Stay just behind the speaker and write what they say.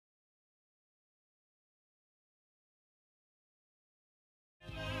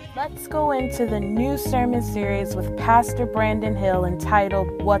Let's go into the new sermon series with Pastor Brandon Hill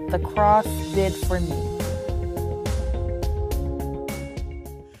entitled, What the Cross Did for Me.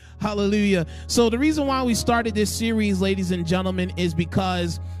 Hallelujah. So the reason why we started this series, ladies and gentlemen, is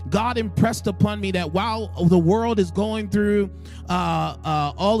because God impressed upon me that while the world is going through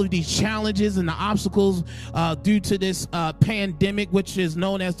all of these challenges and the obstacles due to this pandemic, which is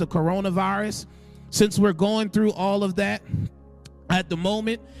known as the coronavirus, since we're going through all of that at the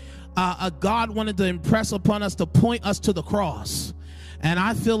moment, God wanted to impress upon us to point us to the cross. And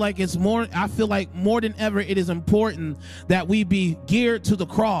I feel like more than ever, it is important that we be geared to the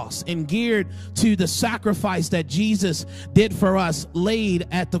cross and geared to the sacrifice that Jesus did for us, laid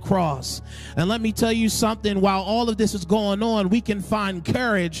at the cross. And let me tell you something, while all of this is going on, we can find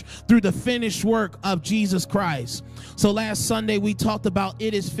courage through the finished work of Jesus Christ. So last Sunday, we talked about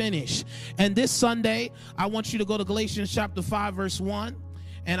it is finished. And this Sunday, I want you to go to Galatians chapter 5, verse 1.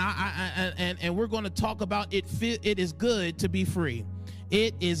 And we're going to talk about it is good to be free.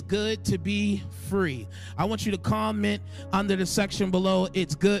 It is good to be free. I want you to comment under the section below.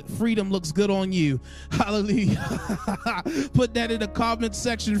 It's good. Freedom looks good on you. Hallelujah. Put that in the comment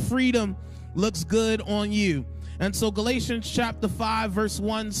section. Freedom looks good on you. And so Galatians chapter 5 verse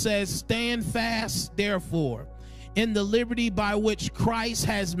 1 says, stand fast, therefore, in the liberty by which Christ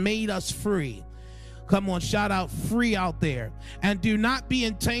has made us free. Come on, shout out free out there. And do not be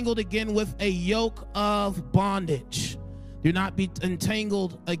entangled again with a yoke of bondage. Do not be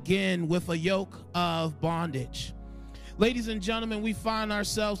entangled again with a yoke of bondage. Ladies and gentlemen, we find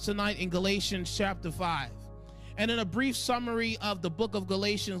ourselves tonight in Galatians chapter 5. And in a brief summary of the book of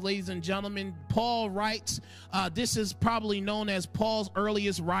Galatians, ladies and gentlemen, Paul writes, this is probably known as Paul's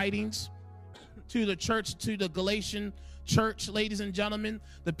earliest writings to the church, to the Galatian church, ladies and gentlemen,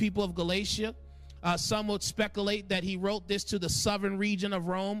 the people of Galatia. Some would speculate that he wrote this to the southern region of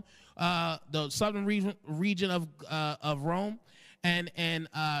Rome, region of Rome, and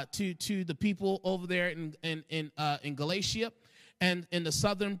to the people over there in Galatia, and in the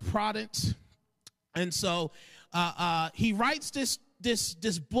southern province. And so he writes this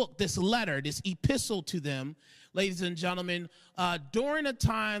book, this letter, this epistle to them, ladies and gentlemen, during a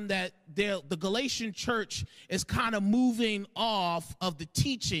time that the Galatian church is kind of moving off of the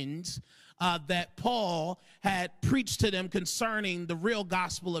teachings that Paul had preached to them concerning the real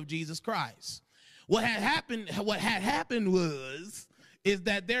gospel of Jesus Christ. What had happened is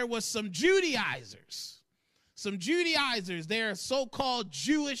that there was some Judaizers. They're so-called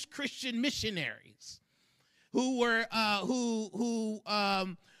Jewish Christian missionaries who were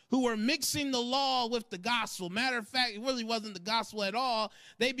mixing the law with the gospel. Matter of fact, it really wasn't the gospel at all.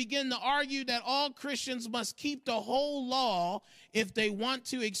 They begin to argue that all Christians must keep the whole law if they want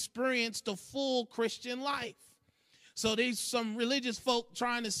to experience the full Christian life. So there's some religious folk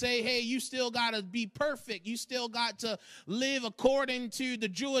trying to say, hey, you still got to be perfect. You still got to live according to the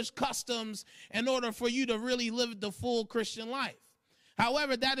Jewish customs in order for you to really live the full Christian life.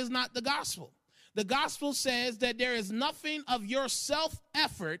 However, that is not the gospel. The gospel says that there is nothing of your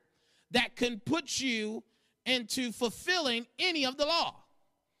self-effort that can put you into fulfilling any of the law.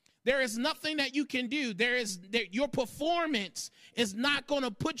 There is nothing that you can do. Your performance is not going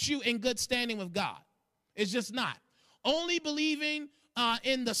to put you in good standing with God. It's just not. Only believing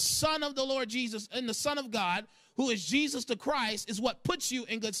in the Son of the Lord Jesus, in the Son of God, who is Jesus the Christ, is what puts you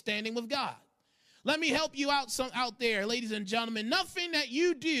in good standing with God. Let me help you out there, ladies and gentlemen. Nothing that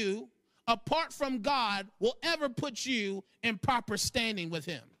you do apart from God will ever put you in proper standing with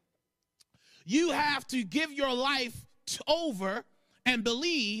him. You have to give your life over and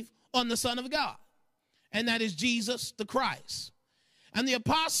believe on the Son of God, and that is Jesus the Christ. And the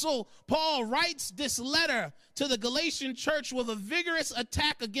apostle Paul writes this letter to the Galatian church with a vigorous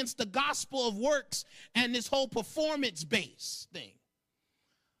attack against the gospel of works and this whole performance-based thing.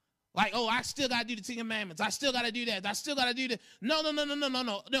 Like, oh, I still got to do the Ten Commandments. I still got to do that. I still got to do that.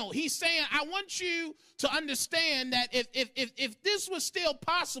 No. He's saying, I want you to understand that if this was still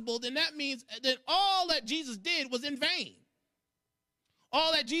possible, then that means that all that Jesus did was in vain.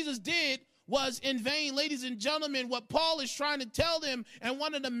 All that Jesus did was in vain. Ladies and gentlemen, what Paul is trying to tell them, and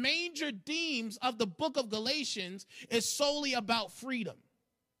one of the major themes of the book of Galatians, is solely about freedom.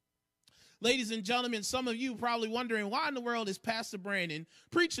 Ladies and gentlemen, some of you probably wondering, why in the world is Pastor Brandon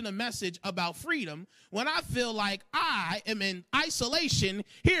preaching a message about freedom when I feel like I am in isolation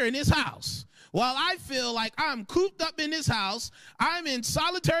here in this house? While I feel like I'm cooped up in this house, I'm in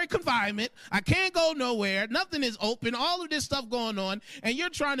solitary confinement, I can't go nowhere, nothing is open, all of this stuff going on, and you're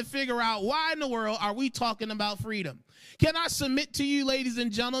trying to figure out why in the world are we talking about freedom? Can I submit to you, ladies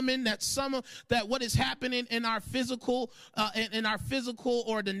and gentlemen, that what is happening in our physical,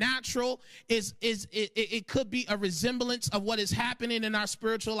 or the natural it could be a resemblance of what is happening in our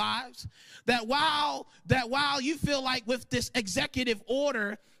spiritual lives? That while you feel like with this executive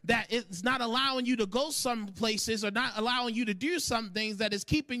order that it's not allowing you to go some places or not allowing you to do some things, that is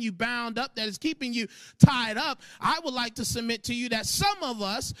keeping you bound up, that is keeping you tied up, I would like to submit to you that some of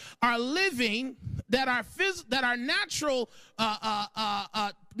us are living that our natural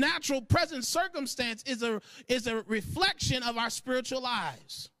present circumstance is a reflection of our spiritual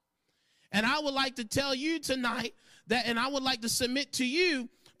lives. And I would like to tell you tonight and I would like to submit to you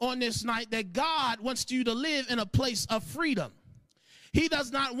on this night that God wants you to live in a place of freedom. He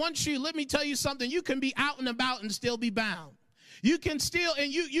does not want you. Let me tell you something. You can be out and about and still be bound. You can still,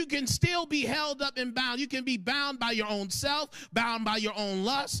 and you can still be held up and bound. You can be bound by your own self, bound by your own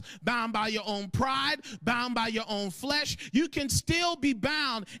lust, bound by your own pride, bound by your own flesh. You can still be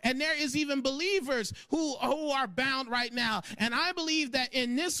bound, and there is even believers who are bound right now. And I believe that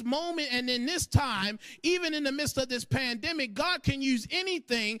in this moment and in this time, even in the midst of this pandemic, God can use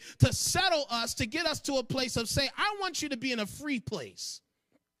anything to settle us, to get us to a place of say, I want you to be in a free place.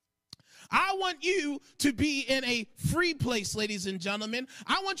 I want you to be in a free place, ladies and gentlemen.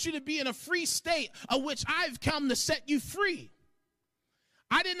 I want you to be in a free state of which I've come to set you free.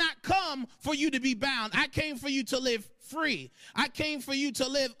 I did not come for you to be bound. I came for you to live free. I came for you to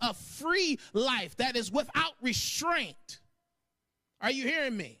live a free life that is without restraint. Are you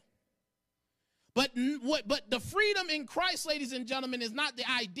hearing me? But the freedom in Christ, ladies and gentlemen, is not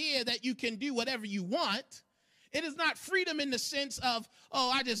the idea that you can do whatever you want. It is not freedom in the sense of, oh,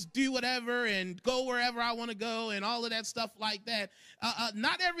 I just do whatever and go wherever I want to go and all of that stuff like that.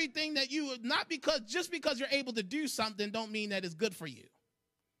 Not everything that just because you're able to do something don't mean that it's good for you.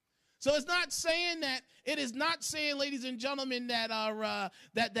 So it's not saying that, it is not saying, ladies and gentlemen, that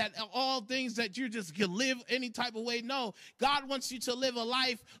that all things that you just can live any type of way. No, God wants you to live a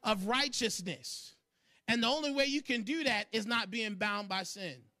life of righteousness. And the only way you can do that is not being bound by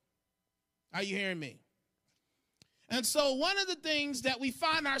sin. Are you hearing me? And so one of the things that we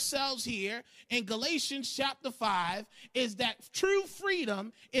find ourselves here in Galatians chapter 5 is that true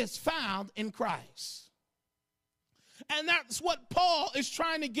freedom is found in Christ. And that's what Paul is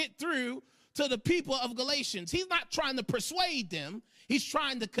trying to get through to the people of Galatians. He's not trying to persuade them. He's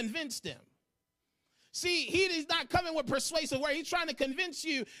trying to convince them. See, he is not coming with persuasive word. He's trying to convince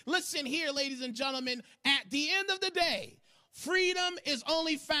you. Listen here, ladies and gentlemen, at the end of the day, freedom is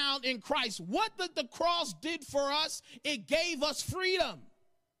only found in Christ. What the cross did for us, it gave us freedom.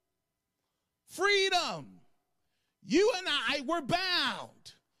 Freedom. You and I were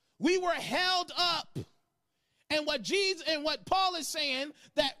bound. We were held up. And what Paul is saying,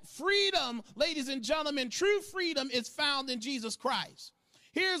 that freedom, ladies and gentlemen, true freedom is found in Jesus Christ.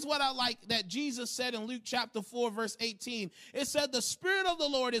 Here's what I like that Jesus said in Luke chapter 4, verse 18. It said, the Spirit of the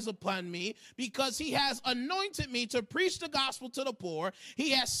Lord is upon me because he has anointed me to preach the gospel to the poor. He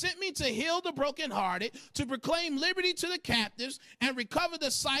has sent me to heal the brokenhearted, to proclaim liberty to the captives, and recover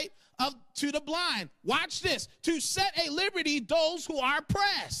the sight to the blind. Watch this. To set at liberty those who are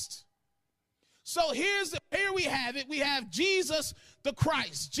oppressed. So here we have it. We have Jesus the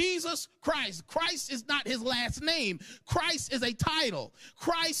Christ. Jesus Christ. Christ is not his last name. Christ is a title.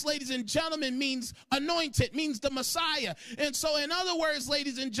 Christ, ladies and gentlemen, means anointed, means the Messiah. And so in other words,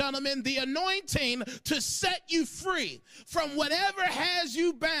 ladies and gentlemen, the anointing to set you free from whatever has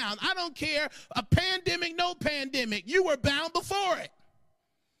you bound. I don't care, a pandemic, no pandemic. You were bound before it.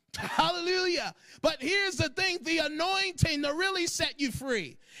 Hallelujah. But here's the thing, the anointing to really set you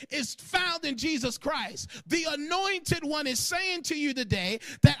free is found in Jesus Christ. The anointed one is saying to you today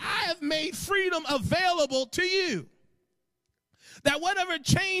that I have made freedom available to you. That whatever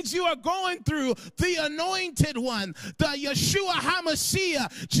change you are going through, the anointed one, the Yeshua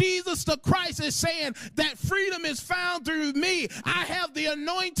HaMashiach, Jesus the Christ is saying that freedom is found through me. I have the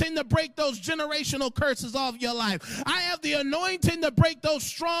anointing to break those generational curses off your life. I have the anointing to break those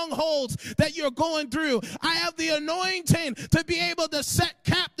strongholds that you're going through. I have the anointing to be able to set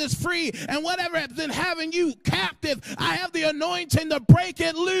captives free. And whatever has been having you captive, I have the anointing to break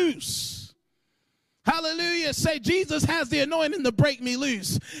it loose. Hallelujah. Say, Jesus has the anointing to break me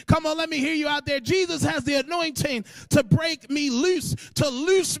loose. Come on, let me hear you out there. Jesus has the anointing to break me loose, to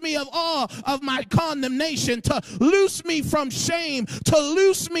loose me of all of my condemnation, to loose me from shame, to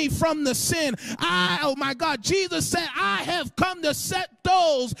loose me from the sin. Oh my God, Jesus said, I have come to set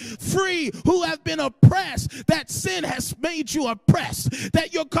those free who have been oppressed, that sin has made you oppressed,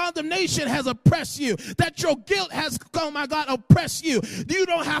 that your condemnation has oppressed you, that your guilt has, oh my God, oppressed you. You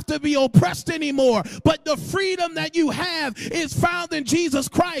don't have to be oppressed anymore, but the freedom that you have is found in Jesus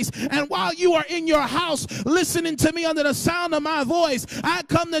Christ. And while you are in your house listening to me under the sound of my voice, I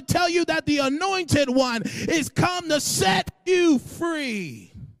come to tell you that the Anointed One is come to set you free.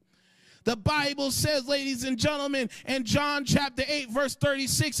 The Bible says, ladies and gentlemen, in John chapter 8, verse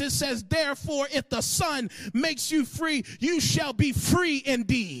 36, it says, therefore, if the Son makes you free, you shall be free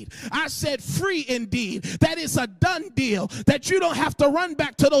indeed. I said free indeed. That is a done deal, that you don't have to run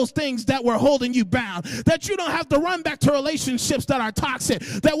back to those things that were holding you bound, that you don't have to run back to relationships that are toxic,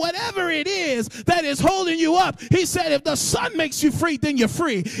 that whatever it is that is holding you up, he said, if the Son makes you free, then you're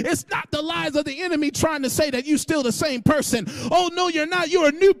free. It's not the lies of the enemy trying to say that you're still the same person. Oh, no, you're not. You're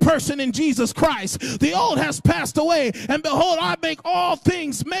a new person in Jesus Christ. The old has passed away, and behold, I make all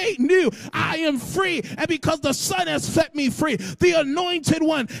things made new. I am free, and because the Son has set me free, the Anointed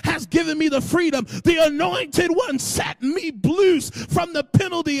One has given me the freedom. The Anointed One set me loose from the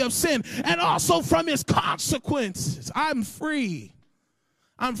penalty of sin and also from his consequences. I'm free.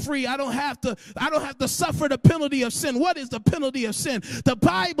 I'm free. I don't have to suffer the penalty of sin. What is the penalty of sin? The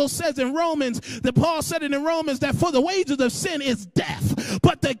Bible says in Romans, that Paul said it in Romans, that for the wages of sin is death,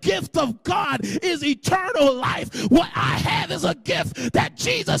 but the gift of God is eternal life. What I have is a gift that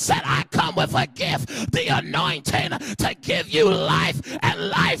Jesus said, I come with a gift, the anointing to give you life and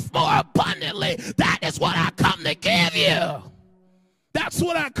life more abundantly. That is what I come to give you. That's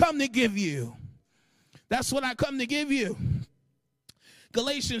what I come to give you. That's what I come to give you.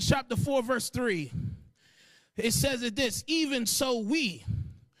 Galatians chapter 4, verse 3, it says it this, even so we,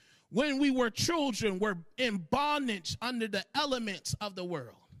 when we were children, were in bondage under the elements of the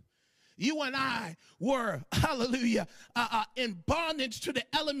world. You and I were, hallelujah, in bondage to the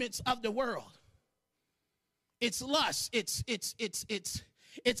elements of the world. It's lust, it's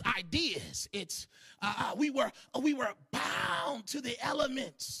ideas, we were bound to the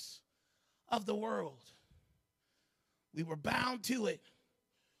elements of the world. We were bound to it.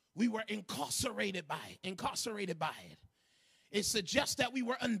 We were incarcerated by it. It suggests that we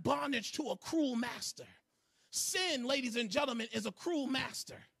were in bondage to a cruel master. Sin, ladies and gentlemen, is a cruel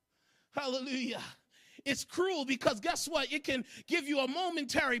master. Hallelujah. It's cruel because guess what? It can give you a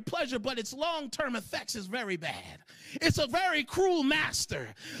momentary pleasure, but its long-term effects is very bad. It's a very cruel master.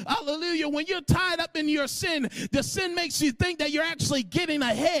 Hallelujah. When you're tied up in your sin, the sin makes you think that you're actually getting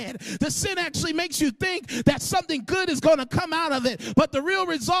ahead. The sin actually makes you think that something good is going to come out of it. But the real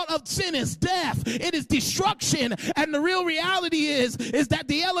result of sin is death. It is destruction. And the real reality is that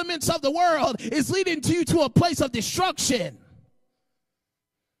the elements of the world is leading you to a place of destruction.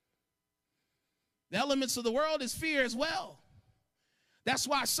 The elements of the world is fear as well. That's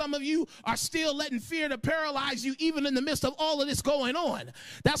why some of you are still letting fear to paralyze you even in the midst of all of this going on.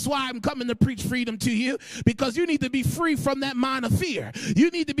 That's why I'm coming to preach freedom to you, because you need to be free from that mind of fear.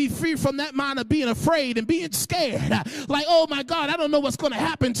 You need to be free from that mind of being afraid and being scared. Like, oh my God, I don't know what's going to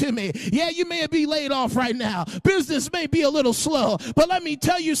happen to me. Yeah, you may be laid off right now. Business may be a little slow, but let me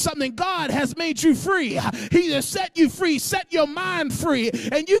tell you something. God has made you free. He has set you free, set your mind free,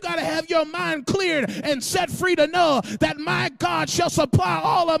 and you got to have your mind cleared and set free to know that my God shall supply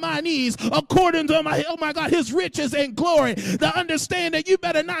all of my needs according to his riches and glory. To understand that you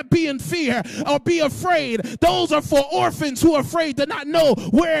better not be in fear or be afraid. Those are for orphans who are afraid to not know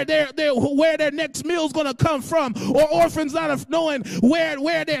where their next meal is going to come from, or orphans not knowing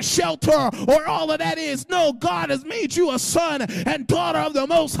where their shelter or all of that is. No, God has made you a son and daughter of the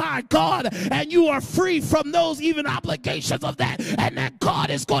Most High God, and you are free from those even obligations of that, and that God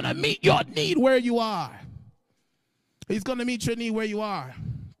is going to meet your need where you are. He's going to meet your need where you are.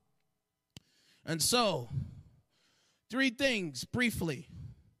 And so, three things briefly.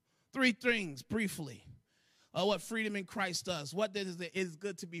 What freedom in Christ does. What is it? It's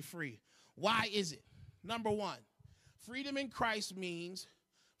good to be free. Why is it? Number one, freedom in Christ means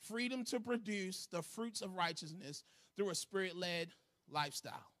freedom to produce the fruits of righteousness through a spirit-led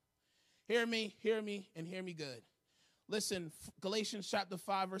lifestyle. Hear me, and hear me good. Listen, Galatians chapter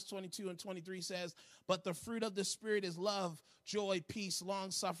 5, verse 22 and 23 says, but the fruit of the Spirit is love, joy, peace,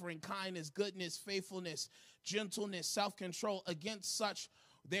 long-suffering, kindness, goodness, faithfulness, gentleness, self-control. Against such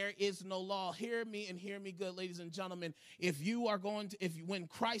there is no law. Hear me and hear me good, ladies and gentlemen. When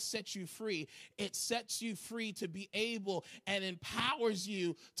Christ sets you free, it sets you free to be able and empowers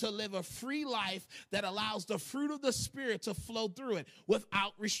you to live a free life that allows the fruit of the Spirit to flow through it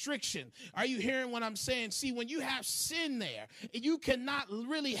without restriction. Are you hearing what I'm saying? See, when you have sin there, you cannot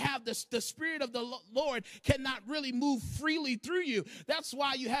really have the Spirit of the Lord cannot really move freely through you. That's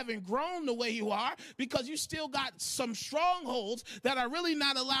why you haven't grown the way you are, because you still got some strongholds that are really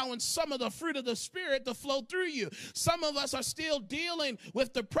not allowing some of the fruit of the Spirit to flow through you. Some of us are still dealing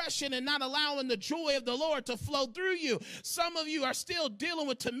with depression and not allowing the joy of the Lord to flow through you. Some of you are still dealing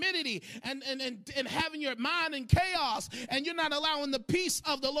with timidity and having your mind in chaos, and you're not allowing the peace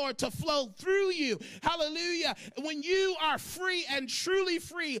of the Lord to flow through you. Hallelujah. When you are free and truly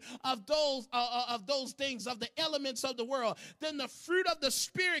free of those things, of the elements of the world, then the fruit of the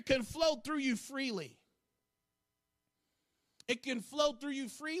Spirit can flow through you freely. It can flow through you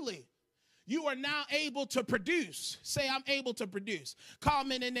freely. You are now able to produce. Say, I'm able to produce.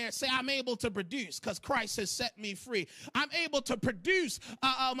 Comment in there. Say, I'm able to produce because Christ has set me free. I'm able to produce.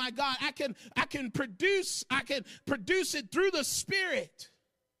 Oh my God, I can produce. I can produce it through the Spirit.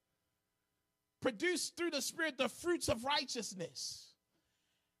 Produce through the Spirit the fruits of righteousness.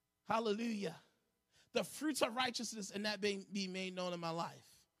 Hallelujah. The fruits of righteousness, and that be made known in my life.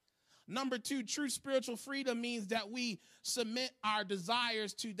 Number 2, true spiritual freedom means that we submit our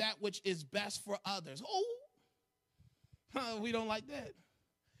desires to that which is best for others. We don't like that.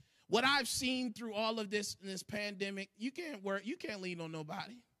 What I've seen through all of this in this pandemic, you can't lean on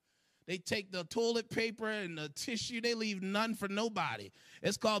nobody. They take the toilet paper and the tissue. They leave none for nobody.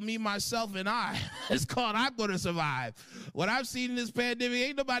 It's called me, myself, and I. It's called I'm going to survive. What I've seen in this pandemic,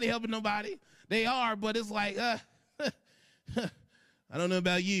 ain't nobody helping nobody. They are, but it's like, I don't know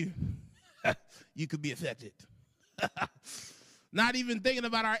about you. You could be affected. Not even thinking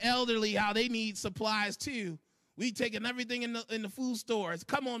about our elderly, how they need supplies too. We taking everything in the food stores.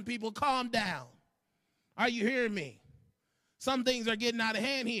 Come on, people, calm down. Are you hearing me? Some things are getting out of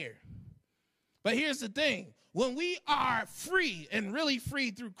hand here. But here's the thing. When we are free and really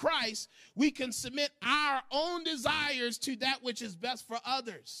free through Christ, we can submit our own desires to that which is best for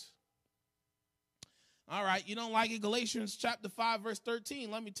others. All right, you don't like it? Galatians chapter 5, verse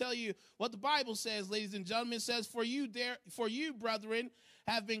 13. Let me tell you what the Bible says, ladies and gentlemen. It says, for you, brethren,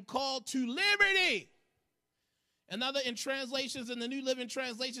 have been called to liberty. Another in translations, in the New Living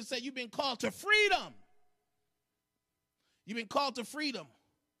Translation, said you've been called to freedom. You've been called to freedom.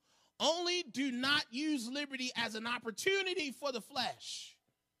 Only do not use liberty as an opportunity for the flesh.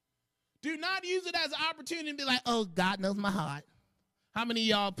 Do not use it as an opportunity to be like, oh, God knows my heart. How many of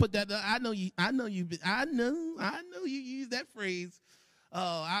y'all put that? I know you use that phrase.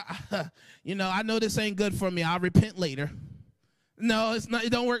 Oh, I know this ain't good for me. I'll repent later. No, it's not. It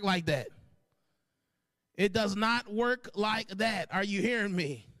don't work like that. It does not work like that. Are you hearing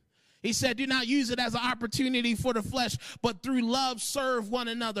me? He said, do not use it as an opportunity for the flesh, but through love serve one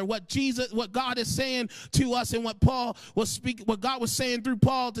another. What God is saying to us, and what God was saying through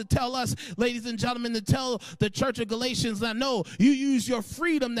Paul to tell us, ladies and gentlemen, to tell the church of Galatians that no, you use your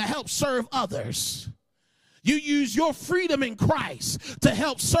freedom to help serve others. You use your freedom in Christ to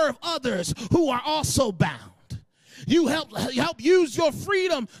help serve others who are also bound. You help use your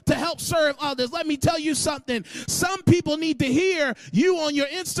freedom to help serve others. Let me tell you something. Some people need to hear you on your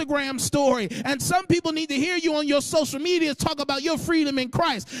Instagram story, and some people need to hear you on your social media talk about your freedom in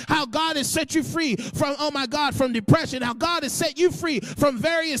Christ, how God has set you free from, oh my God, from depression, how God has set you free from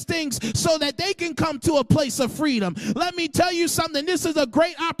various things so that they can come to a place of freedom. Let me tell you something. This is a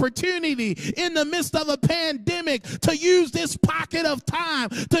great opportunity in the midst of a pandemic to use this pocket of time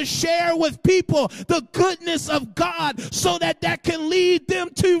to share with people the goodness of God, so that can lead them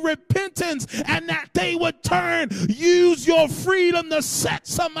to repentance and that they would turn. Use your freedom to set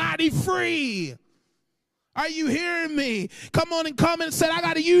somebody free. Are you hearing me? Come on and comment and say, I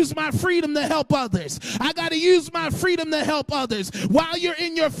got to use my freedom to help others. I got to use my freedom to help others. While you're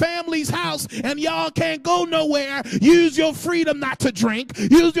in your family's house and y'all can't go nowhere, use your freedom not to drink.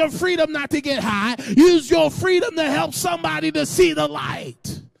 Use your freedom not to get high. Use your freedom to help somebody to see the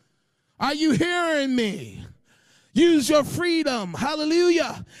light. Are you hearing me? Use your freedom.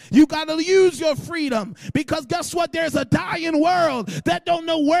 Hallelujah. You got to use your freedom, because guess what? There's a dying world that don't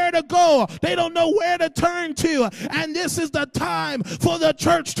know where to go. They don't know where to turn to. And this is the time for the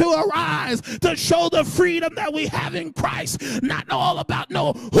church to arise, to show the freedom that we have in Christ. Not all about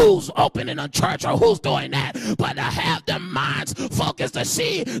who's opening a church or who's doing that, but to have their minds focused to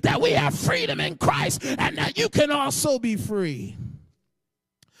see that we have freedom in Christ and that you can also be free.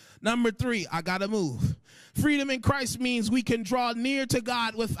 Number 3, I got to move. Freedom in Christ means we can draw near to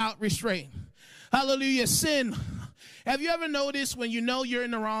God without restraint. Hallelujah. Sin. Have you ever noticed when you know you're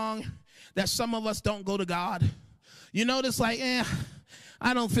in the wrong that some of us don't go to God? You notice like,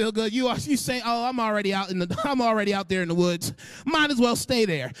 I don't feel good. You say, oh, I'm already out there in the woods. Might as well stay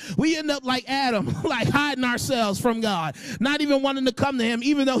there. We end up like Adam, like hiding ourselves from God, not even wanting to come to him,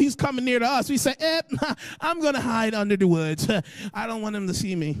 even though he's coming near to us. We say, I'm going to hide under the woods. I don't want him to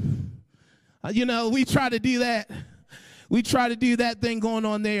see me. We try to do that. We try to do that thing going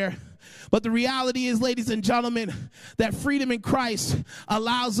on there. But the reality is, ladies and gentlemen, that freedom in Christ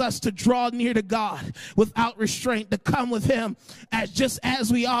allows us to draw near to God without restraint, to come with him just as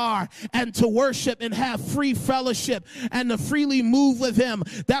we are, and to worship and have free fellowship and to freely move with him.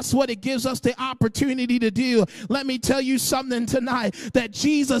 That's what it gives us the opportunity to do. Let me tell you something tonight, that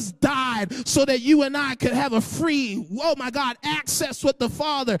Jesus died so that you and I could have a free, access with the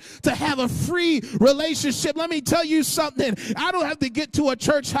Father, to have a free relationship. Let me tell you something. I don't have to get to a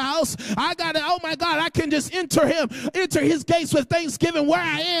church house. I can just enter his gates with thanksgiving where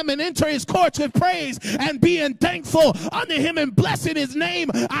I am, and enter his courts with praise, and being thankful unto him and blessing his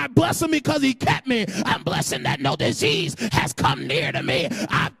name. I bless him because he kept me. I'm blessing that no disease has come near to me.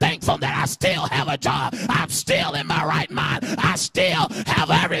 I'm thankful that I still have a job. I'm still in my right mind. I still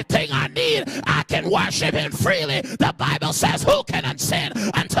have everything I need. I can worship him freely. The Bible says, who can ascend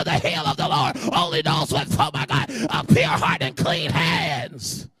unto the hill of the Lord? Only those with, a pure heart and clean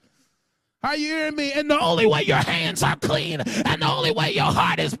hands. Are you hearing me? And the only way your hands are clean and the only way your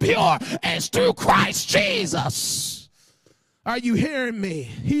heart is pure is through Christ Jesus. Are you hearing me?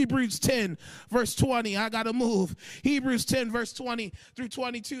 Hebrews 10, verse 20. I got to move. Hebrews 10, verse 20 through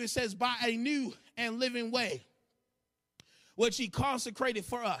 22. It says, by a new and living way, which he consecrated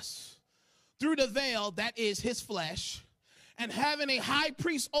for us through the veil that is his flesh, and having a high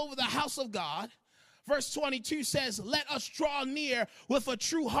priest over the house of God. Verse 22 says, let us draw near with a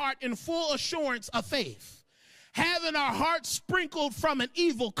true heart in full assurance of faith, having our hearts sprinkled from an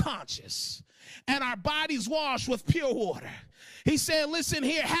evil conscience and our bodies washed with pure water. He said, listen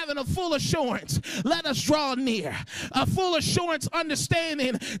here, having a full assurance, let us draw near. A full assurance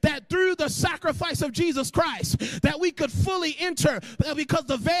understanding that through the sacrifice of Jesus Christ, that we could fully enter because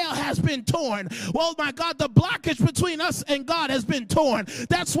the veil has been torn. Oh my God, the blockage between us and God has been torn.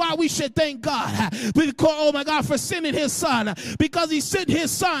 That's why we should thank God. For sending his son, because he sent his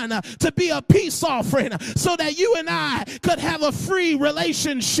son to be a peace offering so that you and I could have a free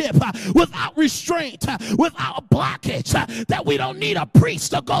relationship without restraint, without blockage, that we don't need a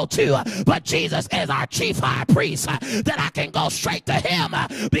priest to go to, but Jesus is our chief high priest, that I can go straight to him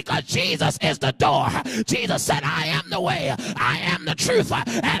because Jesus is the door. Jesus said, I am the way, I am the truth, and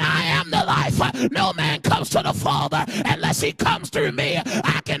I am the life. No man comes to the Father unless he comes through me.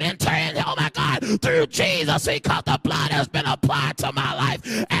 I can enter in, through Jesus, because the blood has been applied to my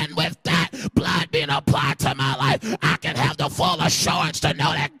life, and with that blood being applied to my life, I can have the full assurance to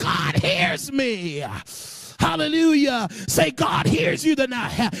know that God hears me. Hallelujah. Say, God hears you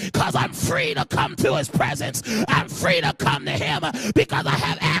tonight, because I'm free to come to his presence. I'm free to come to him because I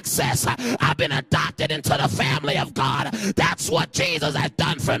have access. I've been adopted into the family of God. That's what Jesus has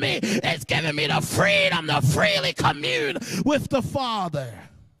done for me. It's given me the freedom to freely commune with the Father.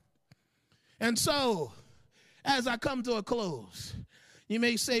 And so, as I come to a close, you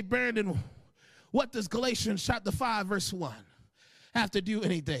may say, Brandon, what does Galatians chapter 5, verse 1 have to do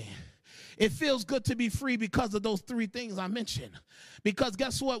anything? It feels good to be free because of those 3 things I mentioned. Because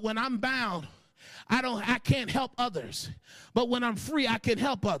guess what? When I'm bound, I can't help others. But when I'm free, I can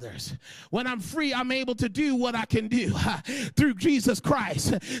help others. When I'm free, I'm able to do what I can do through Jesus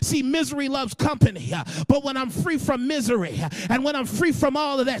Christ. See, misery loves company. But when I'm free from misery and when I'm free from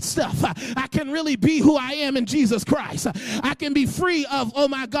all of that stuff, I can really be who I am in Jesus Christ. I can be free of,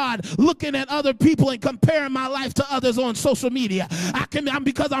 looking at other people and comparing my life to others on social media.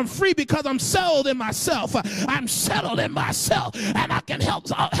 Because I'm free, because I'm settled in myself. I'm settled in myself, and I can help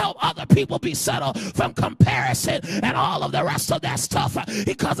other people be settled from comparison and all of the rest of that stuff,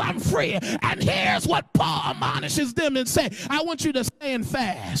 because I'm free. And here's what Paul admonishes them and say, I want you to stand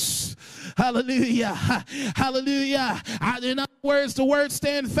fast. Hallelujah. Hallelujah. In other words, the word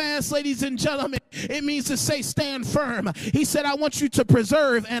stand fast, ladies and gentlemen, it means to say stand firm. He said, I want you to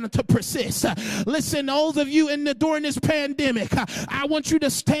preserve and to persist. Listen, those of you during this pandemic, I want you to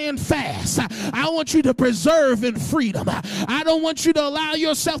stand fast. I want you to preserve in freedom. I don't want you to allow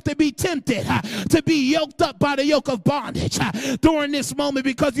yourself to be tempted to be yoked up by the yoke of bondage during this moment,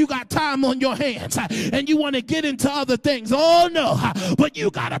 because you got time on your hands and you want to get into other things. Oh no, but you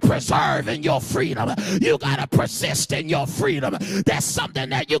got to preserve in your freedom. You got to persist in your freedom. freedom. That's something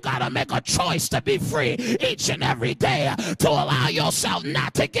that you got to make a choice to be free each and every day, to allow yourself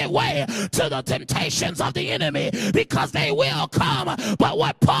not to give way to the temptations of the enemy, because they will come. But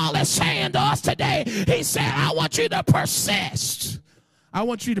what Paul is saying to us today, he said, I want you to persist. I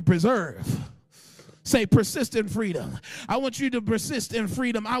want you to preserve. Say, persist in freedom. I want you to persist in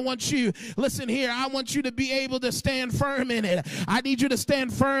freedom. I want you, listen here, I want you to be able to stand firm in it. I need you to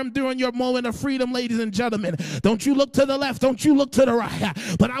stand firm during your moment of freedom, ladies and gentlemen. Don't you look to the left. Don't you look to the right.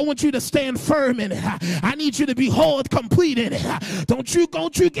 But I want you to stand firm in it. I need you to be whole and complete in it. Don't you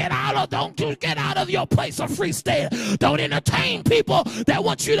get out of your place of free state. Don't entertain people that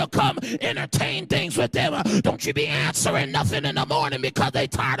want you to come entertain things with them. Don't you be answering nothing in the morning because they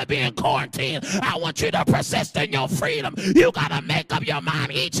tired of being quarantined. I want you to persist in your freedom. You got to make up your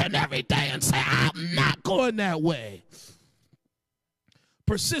mind each and every day and say, I'm not going that way.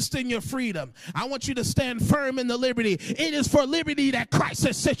 Persist in your freedom. I want you to stand firm in the liberty. It is for liberty that Christ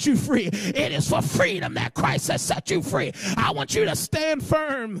has set you free. It is for freedom that Christ has set you free. I want you to stand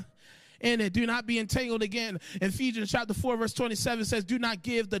firm in it. Do not be entangled again. Ephesians chapter 4 verse 27 says, do not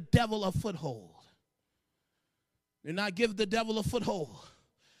give the devil a foothold. Do not give the devil a foothold.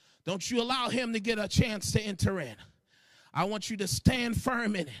 Don't you allow him to get a chance to enter in. I want you to stand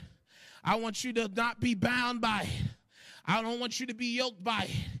firm in it. I want you to not be bound by it. I don't want you to be yoked by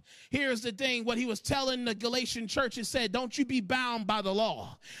it. Here's the thing, what he was telling the Galatian church, he said, don't you be bound by the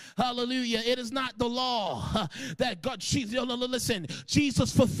law. Hallelujah. It is not the law that God, listen,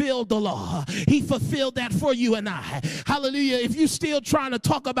 Jesus fulfilled the law. He fulfilled that for you and I. Hallelujah. If you're still trying to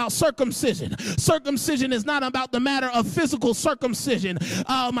talk about circumcision, circumcision is not about the matter of physical circumcision.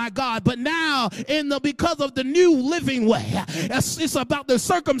 Oh my God. But now because of the new living way, it's about the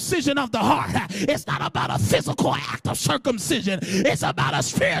circumcision of the heart. It's not about a physical act of circumcision. It's about a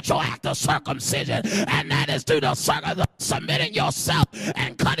spiritual act of circumcision, and that is through the submitting yourself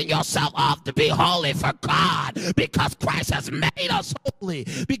and cutting yourself off to be holy for God, because Christ has made us holy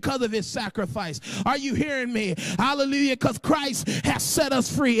because of his sacrifice. Are you hearing me? Hallelujah. Because Christ has set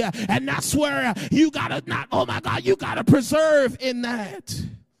us free, and that's where you gotta you gotta preserve in that.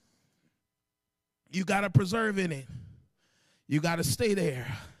 You gotta preserve in it. You gotta stay there.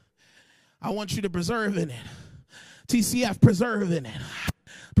 I want you to preserve in it. TCF, preserve in it.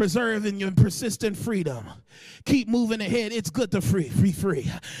 Preserve in your persistent freedom. Keep moving ahead. It's good to be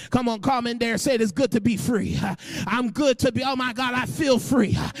free. Come on, comment there. Say it is good to be free. I'm good to be, oh my God, I feel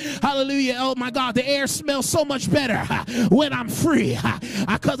free. Hallelujah. Oh my God, the air smells so much better when I'm free,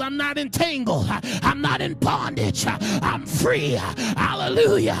 because I'm not entangled. I'm not in bondage. I'm free.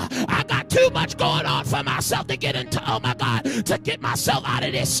 Hallelujah. I got too much going on for myself to get into, oh my God, to get myself out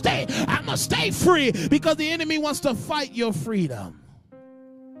of this state. I must stay free, because the enemy wants to fight your freedom.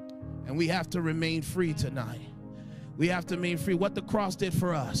 And we have to remain free tonight. We have to remain free. What the cross did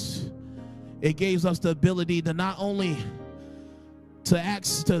for us, it gives us the ability to not only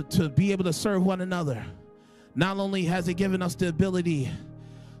to be able to serve one another. Not only has it given us the ability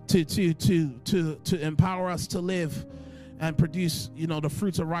to empower us to live and produce, the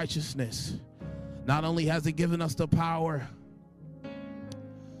fruits of righteousness. Not only has it given us the power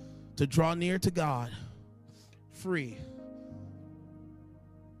to draw near to God free,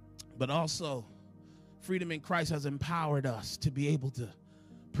 but also freedom in Christ has empowered us to be able to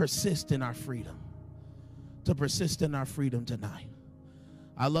persist in our freedom. To persist in our freedom tonight.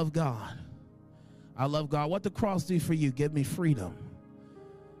 I love God. I love God. What the cross do for you? Give me freedom.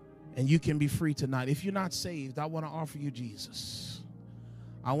 And you can be free tonight. If you're not saved, I want to offer you Jesus.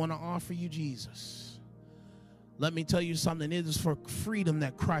 I want to offer you Jesus. Let me tell you something. It is for freedom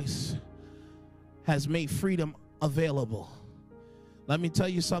that Christ has made freedom available. Let me tell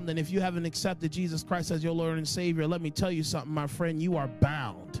you something. If you haven't accepted Jesus Christ as your Lord and Savior, let me tell you something, my friend. You are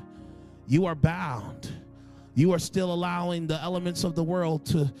bound. You are bound. You are still allowing the elements of the world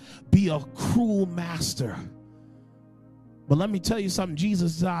to be a cruel master. But let me tell you something.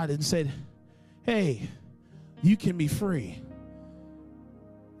 Jesus died and said, hey, you can be free.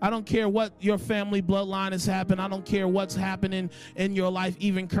 I don't care what your family bloodline has happened. I don't care what's happening in your life.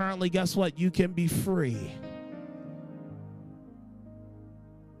 Even currently, guess what? You can be free.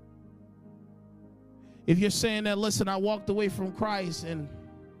 If you're saying that, listen, I walked away from Christ and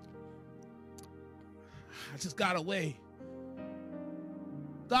I just got away.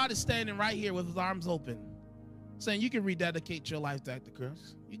 God is standing right here with his arms open, saying you can rededicate your life back to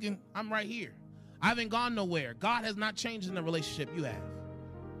Christ. You can. I'm right here. I haven't gone nowhere. God has not changed in the relationship you have.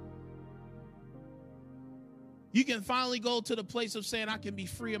 You can finally go to the place of saying, I can be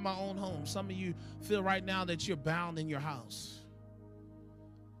free in my own home. Some of you feel right now that you're bound in your house.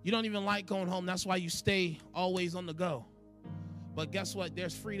 You don't even like going home. That's why you stay always on the go. But guess what?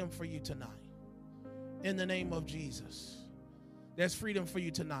 There's freedom for you tonight. In the name of Jesus. There's freedom for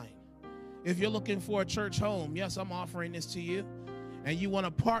you tonight. If you're looking for a church home, yes, I'm offering this to you, and you want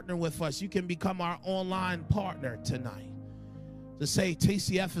to partner with us, you can become our online partner tonight. To say,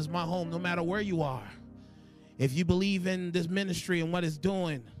 TCF is my home no matter where you are. If you believe in this ministry and what it's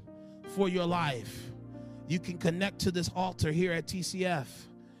doing for your life, you can connect to this altar here at TCF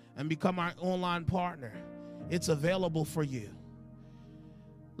and become our online partner. It's available for you.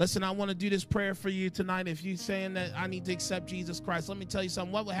 Listen, I want to do this prayer for you tonight. If you're saying that I need to accept Jesus Christ, let me tell you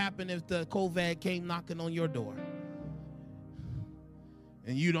something. What would happen if the COVID came knocking on your door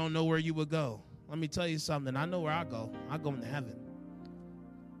and you don't know where you would go? Let me tell you something. I know where I go. I go into heaven.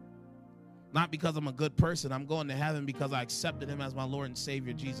 Not because I'm a good person. I'm going to heaven because I accepted him as my Lord and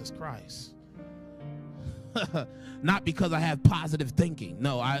Savior, Jesus Christ. Not because I have positive thinking.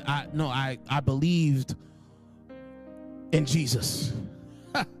 No, I believed in Jesus.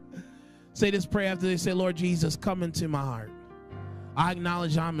 Say this prayer after they say, Lord Jesus, come into my heart. I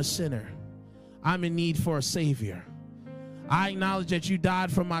acknowledge I'm a sinner. I'm in need for a Savior. I acknowledge that you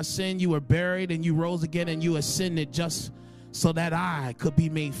died for my sin, you were buried, and you rose again, and you ascended just so that I could be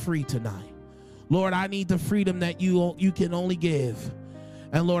made free tonight. Lord, I need the freedom that you can only give.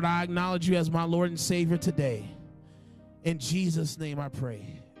 And Lord, I acknowledge you as my Lord and Savior today. In Jesus' name I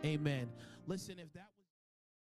pray. Amen. Listen, if